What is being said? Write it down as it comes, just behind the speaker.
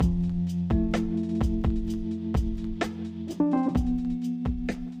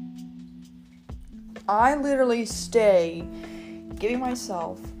I literally stay giving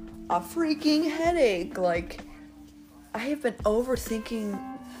myself a freaking headache. Like, I have been overthinking,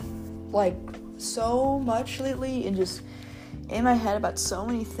 like, so much lately, and just in my head about so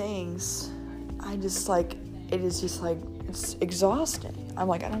many things. I just, like, it is just, like, it's exhausting. I'm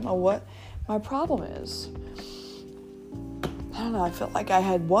like, I don't know what my problem is. I don't know, I felt like I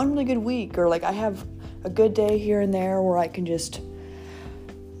had one really good week, or, like, I have a good day here and there where I can just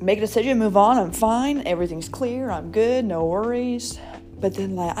make a decision, move on, I'm fine, everything's clear, I'm good, no worries. But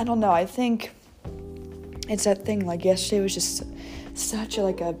then, like, I don't know, I think it's that thing, like, yesterday was just such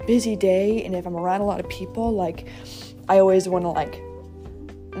a busy day, and if I'm around a lot of people, like, I always want to, like,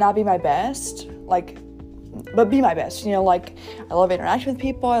 not be my best, like, but be my best, you know, like, I love interacting with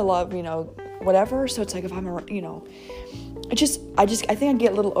people, I love, you know, whatever, so it's like, if I'm, you know, I think I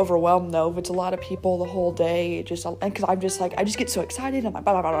get a little overwhelmed, though, if it's a lot of people the whole day, because I'm just, like, I just get so excited, I'm like,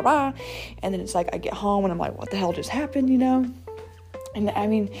 blah, blah, blah, blah, and then it's like, I get home, and I'm like, what the hell just happened, you know, and, I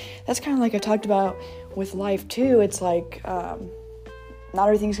mean, that's kind of like I talked about with life, too. It's like, not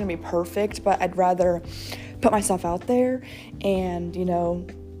everything's gonna be perfect, but I'd rather put myself out there, and, you know,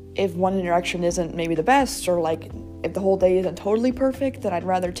 if one interaction isn't maybe the best, or, like, if the whole day isn't totally perfect, then I'd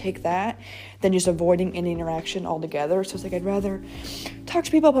rather take that than just avoiding any interaction altogether. So it's like, I'd rather talk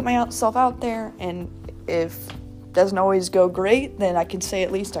to people, put myself out there, and if it doesn't always go great, then I can say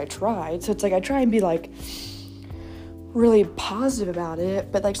at least I tried. So it's like, I try and be, like, really positive about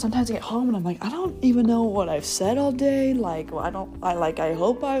it, but, like, sometimes I get home and I'm like, I don't even know what I've said all day, like, I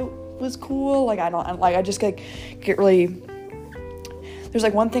hope I was cool, like, I just, like, get really, there's,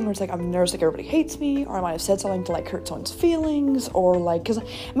 like, one thing where it's, like, I'm nervous, like, everybody hates me, or I might have said something to, like, hurt someone's feelings, or, like, because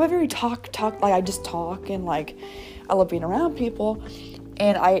I'm a very like, I just talk, and, like, I love being around people,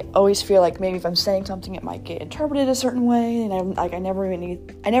 and I always feel like maybe if I'm saying something, it might get interpreted a certain way, and I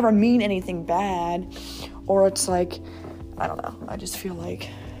never mean anything bad, or it's like, I don't know, I just feel like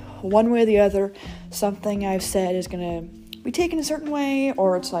one way or the other, something I've said is gonna be taken a certain way,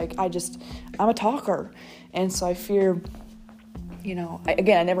 or it's like, I'm a talker, and so I fear, you know,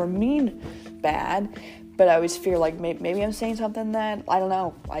 I never mean bad, but I always fear, like, maybe I'm saying something that, I don't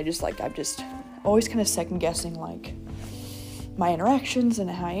know, I'm just always kind of second guessing, like, my interactions and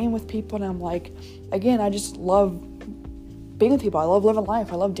how I am with people, and I'm like, again, I just love being with people, I love living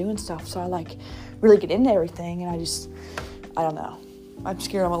life, I love doing stuff, so I, like, really get into everything, and I don't know, I'm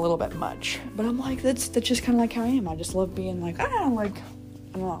scared I'm a little bit much, but I'm like, that's just kind of like how I am. I just love being like, I don't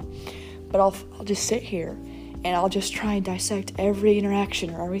know, but I'll just sit here, and I'll just try and dissect every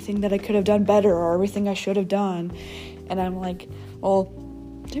interaction, or everything that I could have done better, or everything I should have done, and I'm like, well,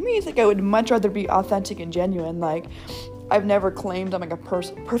 to me, I think I would much rather be authentic and genuine. Like, I've never claimed I'm, like, a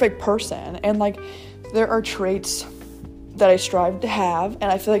perfect person, and, like, there are traits that I strive to have, and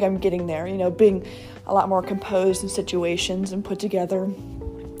I feel like I'm getting there, you know, being a lot more composed in situations and put together,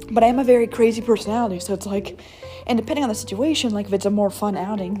 but I am a very crazy personality, so it's like, and depending on the situation, like, if it's a more fun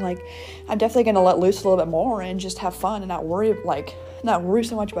outing, like, I'm definitely going to let loose a little bit more and just have fun and not worry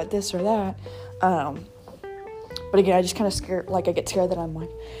so much about this or that, but again, I just kind of scared, like, I get scared that I'm, like,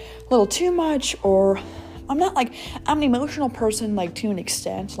 a little too much, or I'm not, like, I'm an emotional person, like, to an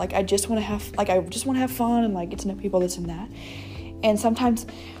extent, like, I just want to have fun, and, like, get to know people, this and that, and sometimes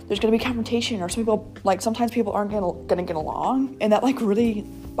there's going to be confrontation, or some people, like, sometimes people aren't going to get along, and that, like, really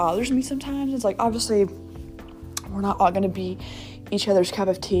bothers me sometimes. It's like, obviously, we're not all going to be each other's cup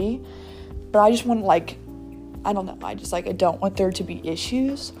of tea, but I just want, like, I don't know, I don't want there to be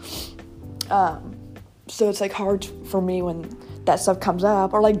issues, so it's, like, hard for me when that stuff comes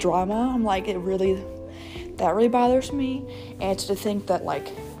up, or, like, drama, I'm like, that really bothers me, and it's to think that, like,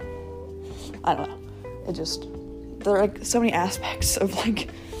 I don't know, there are, like, so many aspects of, like,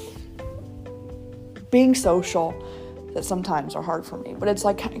 being social that sometimes are hard for me, but it's,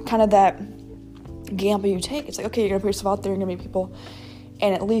 like, kind of that gamble you take. It's like, okay, you're gonna put yourself out there, you're gonna meet people,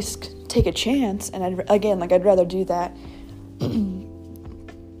 and at least take a chance, and I'd rather do that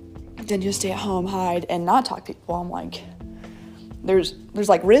than just stay at home, hide, and not talk to people. I'm like, there's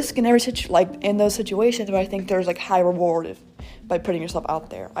like risk in in those situations, but I think there's, like, high reward by putting yourself out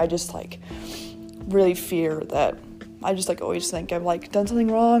there. I just, like, really fear that I just, like, always think I've, like, done something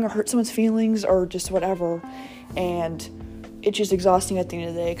wrong or hurt someone's feelings or just whatever, and it's just exhausting at the end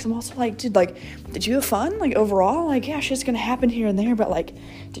of the day, because I'm also like, dude, like, did you have fun? Like, overall, like, yeah, shit's gonna happen here and there, but, like,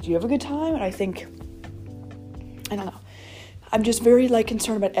 did you have a good time? And I think, I don't know, I'm just very, like,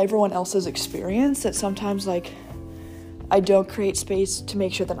 concerned about everyone else's experience, that sometimes, like, I don't create space to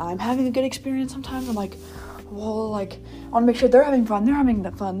make sure that I'm having a good experience. Sometimes I'm like, well, like, I want to make sure they're having fun,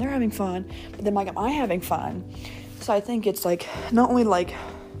 but then, like, am I having fun? So I think it's, like, not only, like,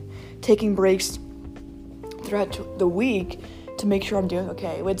 taking breaks throughout the week to make sure I'm doing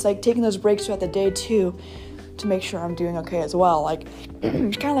okay. It's like taking those breaks throughout the day too to make sure I'm doing okay as well. Like,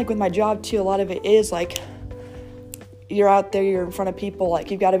 it's kind of like with my job too, a lot of it is like, you're out there, you're in front of people,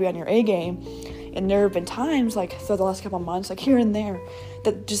 like, you've got to be on your A game. And there have been times, like, through the last couple of months, like, here and there,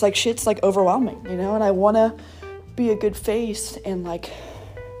 that just, like, shit's, like, overwhelming, you know? And I want to be a good face and, like,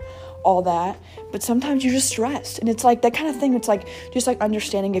 all that. But sometimes you're just stressed. And it's, like, that kind of thing. It's, like, just, like,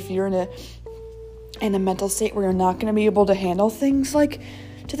 understanding if you're in a mental state where you're not going to be able to handle things, like,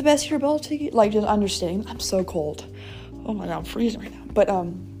 to the best of your ability. Like, just understanding. I'm so cold. Oh, my God, I'm freezing right now. But,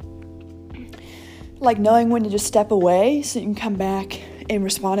 like, knowing when to just step away so you can come back and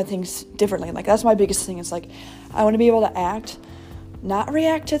respond to things differently. Like, that's my biggest thing. It's like, I want to be able to act, not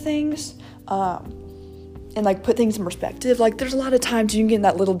react to things, and, like, put things in perspective. Like, there's a lot of times you can get in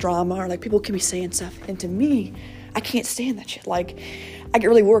that little drama, or, like, people can be saying stuff, and to me, I can't stand that shit. Like, I get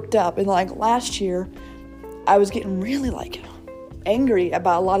really worked up, and, like, last year, I was getting really, like, angry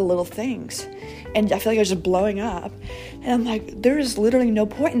about a lot of little things, and I feel like I was just blowing up, and I'm like, there is literally no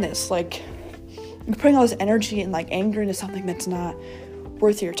point in this. Like, you're putting all this energy and, like, anger into something that's not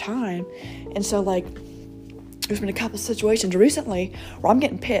worth your time. And so, like, there's been a couple situations recently where I'm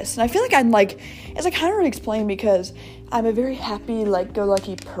getting pissed, and I feel like I'm, like, it's, like, kind of hard to explain because I'm a very happy, like,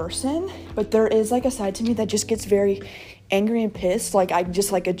 go-lucky person, but there is, like, a side to me that just gets very angry and pissed. Like, I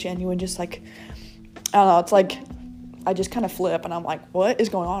just, like, a genuine, just, like, I don't know, it's like I just kind of flip, and I'm like, what is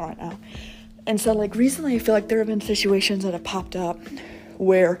going on right now? And so, like, recently I feel like there have been situations that have popped up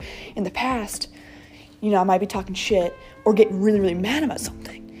where in the past, you know, I might be talking shit or getting really, really mad about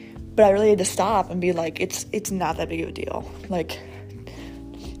something, but I really had to stop and be like, it's not that big of a deal. Like,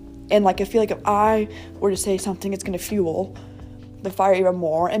 and, like, I feel like if I were to say something, it's going to fuel the fire even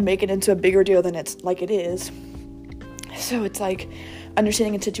more and make it into a bigger deal than it's, like, it is. So it's, like,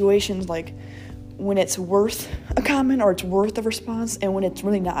 understanding in situations, like, when it's worth a comment or it's worth a response and when it's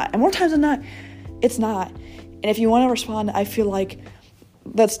really not. And more times than not, it's not. And if you want to respond, I feel like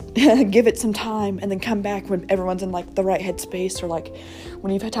let's give it some time and then come back when everyone's in, like, the right headspace, or, like,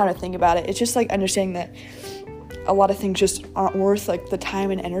 when you've had time to think about it. It's just, like, understanding that a lot of things just aren't worth, like, the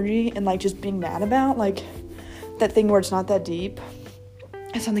time and energy, and, like, just being mad about, like, that thing where it's not that deep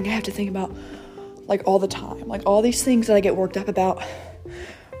is something I have to think about, like, all the time. Like, all these things that I get worked up about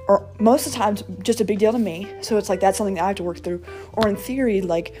are most of the time just a big deal to me, so it's, like, that's something that I have to work through, or in theory,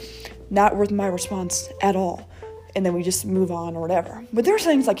 like, not worth my response at all. And then we just move on or whatever. But there's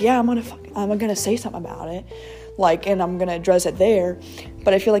things like, yeah, I'm gonna say something about it, like, and I'm gonna address it there.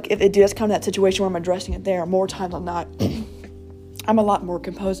 But I feel like if it does come to that situation where I'm addressing it there, more times than not, I'm a lot more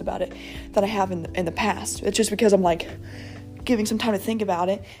composed about it than I have in the past. It's just because I'm, like, giving some time to think about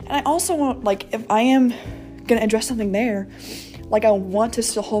it. And I also want, like, if I am gonna address something there, like, I want to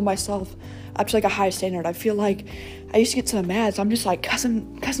still hold myself up to, like, a high standard. I feel like I used to get so mad, so I'm just, like,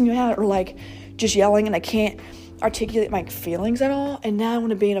 cussing you out, or, like, just yelling, and I can't articulate my feelings at all. And now I want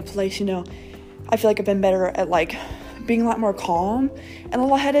to be in a place, you know, I feel like I've been better at, like, being a lot more calm and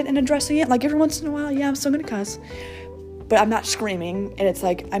level-headed and addressing it. Like, every once in a while, yeah, I'm still gonna cuss, but I'm not screaming, and it's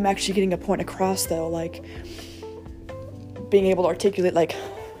like I'm actually getting a point across, though, like, being able to articulate, like,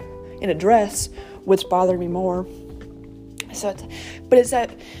 and address what's bothering me more. So but it's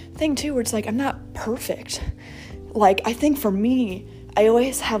that thing too where it's like I'm not perfect. Like, I think for me, I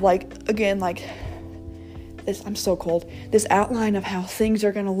always have, like, again, like, this, I'm so cold, this outline of how things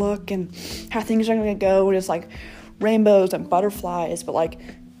are gonna look and how things are gonna go, and it's like rainbows and butterflies. But, like,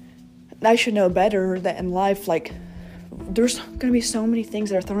 I should know better that in life, like, there's gonna be so many things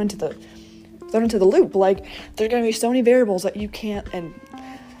that are thrown into the loop. Like, there's gonna be so many variables that you can't, and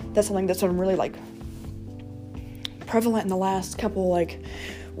that's something that's been really, like, prevalent in the last couple, like,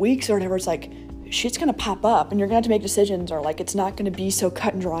 weeks or whatever. It's like shit's gonna pop up and you're gonna have to make decisions, or, like, it's not gonna be so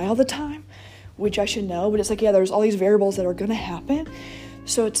cut and dry all the time, which I should know. But it's like, yeah, there's all these variables that are gonna happen,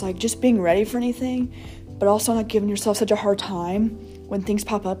 so it's like just being ready for anything, but also not giving yourself such a hard time when things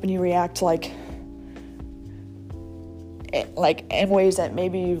pop up and you react like in ways that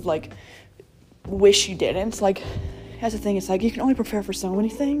maybe you, like, wish you didn't. Like, that's the thing, it's like you can only prepare for so many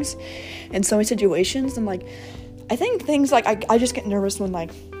things in so many situations. And, like, I think things, like, I just get nervous when,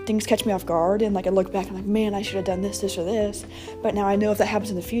 like, things catch me off guard, and, like, I look back and I'm like, man, I should have done this, or this. But now I know if that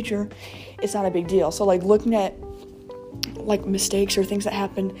happens in the future, it's not a big deal. So, like, looking at, like, mistakes or things that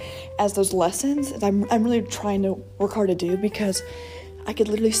happen as those lessons, I'm really trying to work hard to do, because I could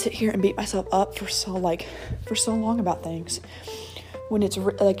literally sit here and beat myself up for so long about things when it's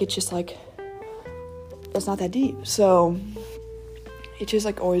like, it's just like, it's not that deep. So it's just,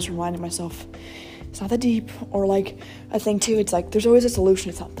 like, always reminding myself it's not that deep. Or, like, a thing too, it's like there's always a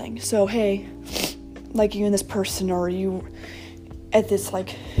solution to something. So, hey, like you and this person, or you at this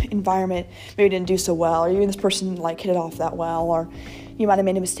like environment maybe didn't do so well, or you and this person like hit it off that well, or you might have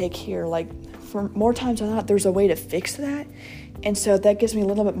made a mistake here. Like for more times than not, there's a way to fix that. And so that gives me a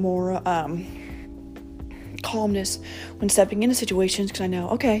little bit more calmness when stepping into situations, because I know,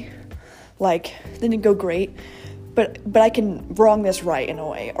 okay, like, didn't go great, but I can wrong this right in a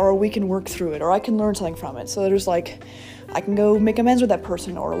way, or we can work through it, or I can learn something from it. So there's like, I can go make amends with that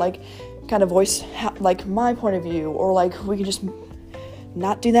person, or like kind of voice like my point of view, or like we can just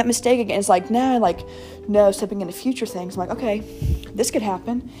not do that mistake again. It's like, no, stepping into future things, I'm like, okay, this could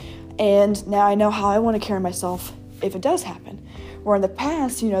happen, and now I know how I want to carry myself if it does happen. Where in the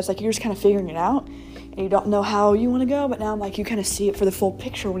past, it's like you're just kind of figuring it out, and you don't know how you want to go, but now like you kind of see it for the full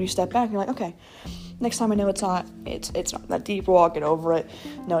picture when you step back, and you're like, okay, next time I know it's not that deep, we'll walk it over it,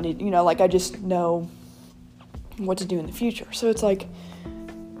 no need, like I just know what to do in the future. So it's like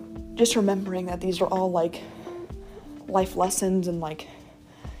just remembering that these are all like life lessons and like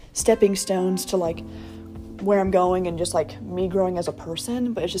stepping stones to like where I'm going, and just like me growing as a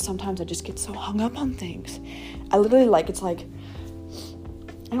person. But it's just sometimes I just get so hung up on things. I literally it's like,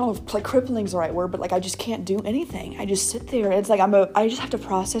 I don't know if like crippling is the right word, but like I just can't do anything. I just sit there. It's like I just have to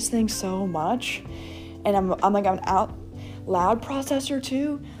process things so much, and I'm an out loud processor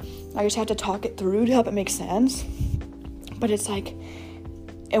too. I just have to talk it through to help it make sense. But it's like,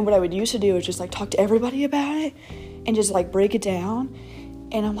 and what I would used to do is just like talk to everybody about it and just like break it down.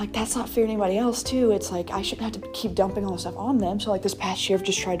 And I'm like, that's not fair to anybody else too. It's like, I shouldn't have to keep dumping all this stuff on them. So like this past year, I've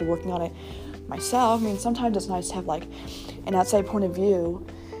just tried to working on it myself. I mean, sometimes it's nice to have like an outside point of view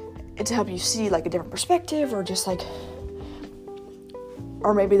to help you see like a different perspective, or just like,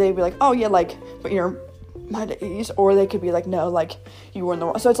 or maybe they'd be like, oh yeah, like, but you're mind at ease, or they could be like, no, like you were in the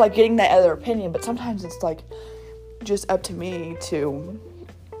wrong. So it's like getting that other opinion, but sometimes it's like just up to me to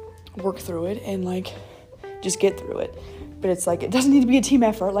work through it and like just get through it. But it's like, it doesn't need to be a team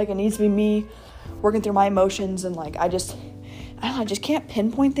effort. Like it needs to be me working through my emotions, and like I just can't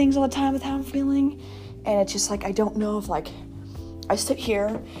pinpoint things all the time with how I'm feeling. And it's just like, I don't know if like I sit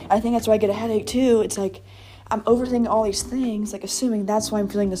here, I think that's why I get a headache too. It's like I'm overthinking all these things, like assuming that's why I'm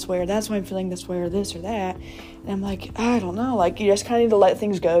feeling this way, or that's why I'm feeling this way, or this or that. And I'm like, I don't know, like you just kind of need to let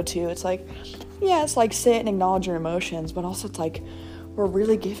things go too. It's like, yeah, it's like sit and acknowledge your emotions, but also it's like we're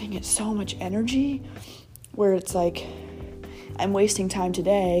really giving it so much energy, where it's like I'm wasting time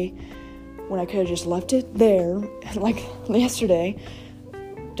today when I could have just left it there, like yesterday,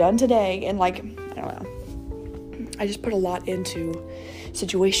 done today. And like, I don't know, I just put a lot into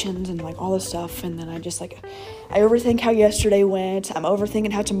situations and like all this stuff, and then I just like, I overthink how yesterday went, I'm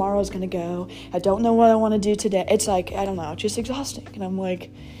overthinking how tomorrow's gonna go, I don't know what I want to do today. It's like, I don't know, it's just exhausting. And I'm like,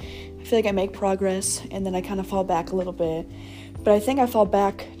 I feel like I make progress, and then I kind of fall back a little bit. But I think I fall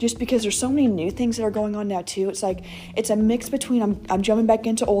back just because there's so many new things that are going on now too. It's like, it's a mix between I'm jumping back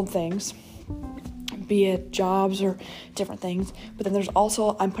into old things, be it jobs or different things, but then there's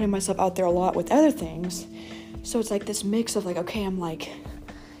also, I'm putting myself out there a lot with other things. So it's like this mix of like, okay,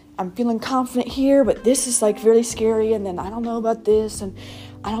 I'm feeling confident here, but this is like really scary, and then I don't know about this, and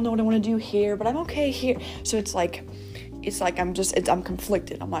I don't know what I want to do here, but I'm okay here. So it's like I'm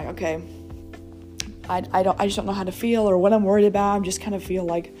conflicted. I'm like, okay, I just don't know how to feel or what I'm worried about. I'm just kind of feel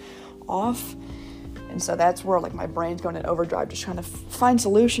like off. And so that's where like my brain's going in overdrive, just trying to find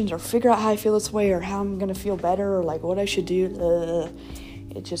solutions or figure out how I feel this way, or how I'm going to feel better, or like what I should do.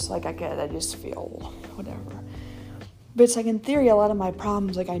 It's just like, I just feel whatever. But it's like, in theory, a lot of my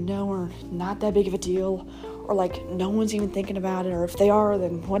problems, like I know are not that big of a deal, or like no one's even thinking about it, or if they are,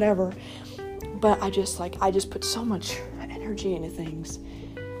 then whatever. But I just put so much energy into things,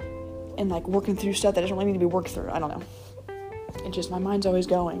 and like working through stuff that doesn't really need to be worked through. I don't know. It just, my mind's always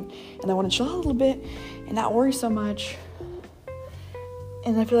going, and I want to chill out a little bit and not worry so much.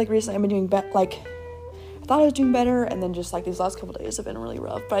 And I feel like recently I've been doing like, I thought I was doing better, and then just like these last couple days have been really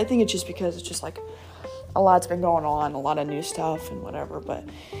rough. But I think it's just because it's just like a lot's been going on, a lot of new stuff and whatever. But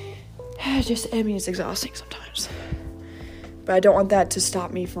it's exhausting sometimes. But I don't want that to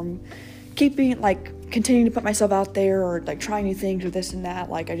stop me from continuing to put myself out there, or like trying new things, or this and that.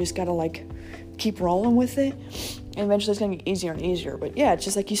 Like I just gotta like keep rolling with it, and eventually it's gonna get easier and easier. But yeah, it's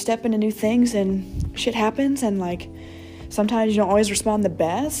just like you step into new things and shit happens, and like sometimes you don't always respond the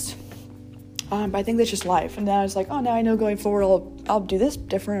best. But I think that's just life. And now it's like, oh, now I know going forward I'll do this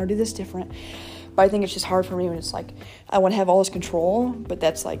different or do this different. But I think it's just hard for me when it's like I want to have all this control, but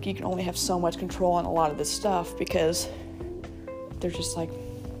that's like you can only have so much control on a lot of this stuff, because they're just like,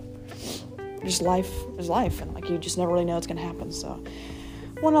 just life is life, and like you just never really know what's gonna happen. So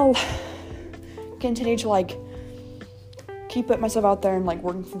I want to continue to like keep putting myself out there and like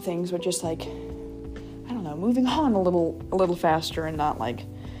working through things, but just like moving on a little faster and not like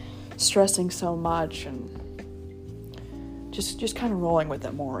stressing so much, and just kind of rolling with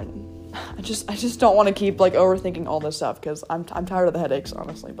it more. And I just don't want to keep like overthinking all this stuff, because I'm tired of the headaches,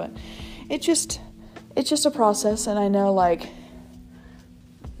 honestly. But it's just a process, and I know, like,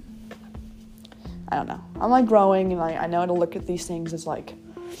 I don't know, I'm like growing, and I know how to look at these things as like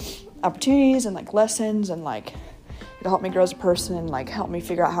opportunities and like lessons, and like it'll help me grow as a person and like help me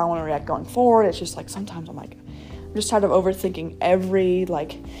figure out how I want to react going forward. It's just like sometimes I'm just tired of overthinking every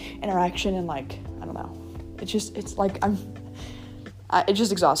like interaction, and like I don't know, it's just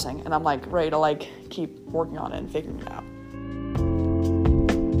exhausting, and I'm like ready to like keep working on it and figuring it out.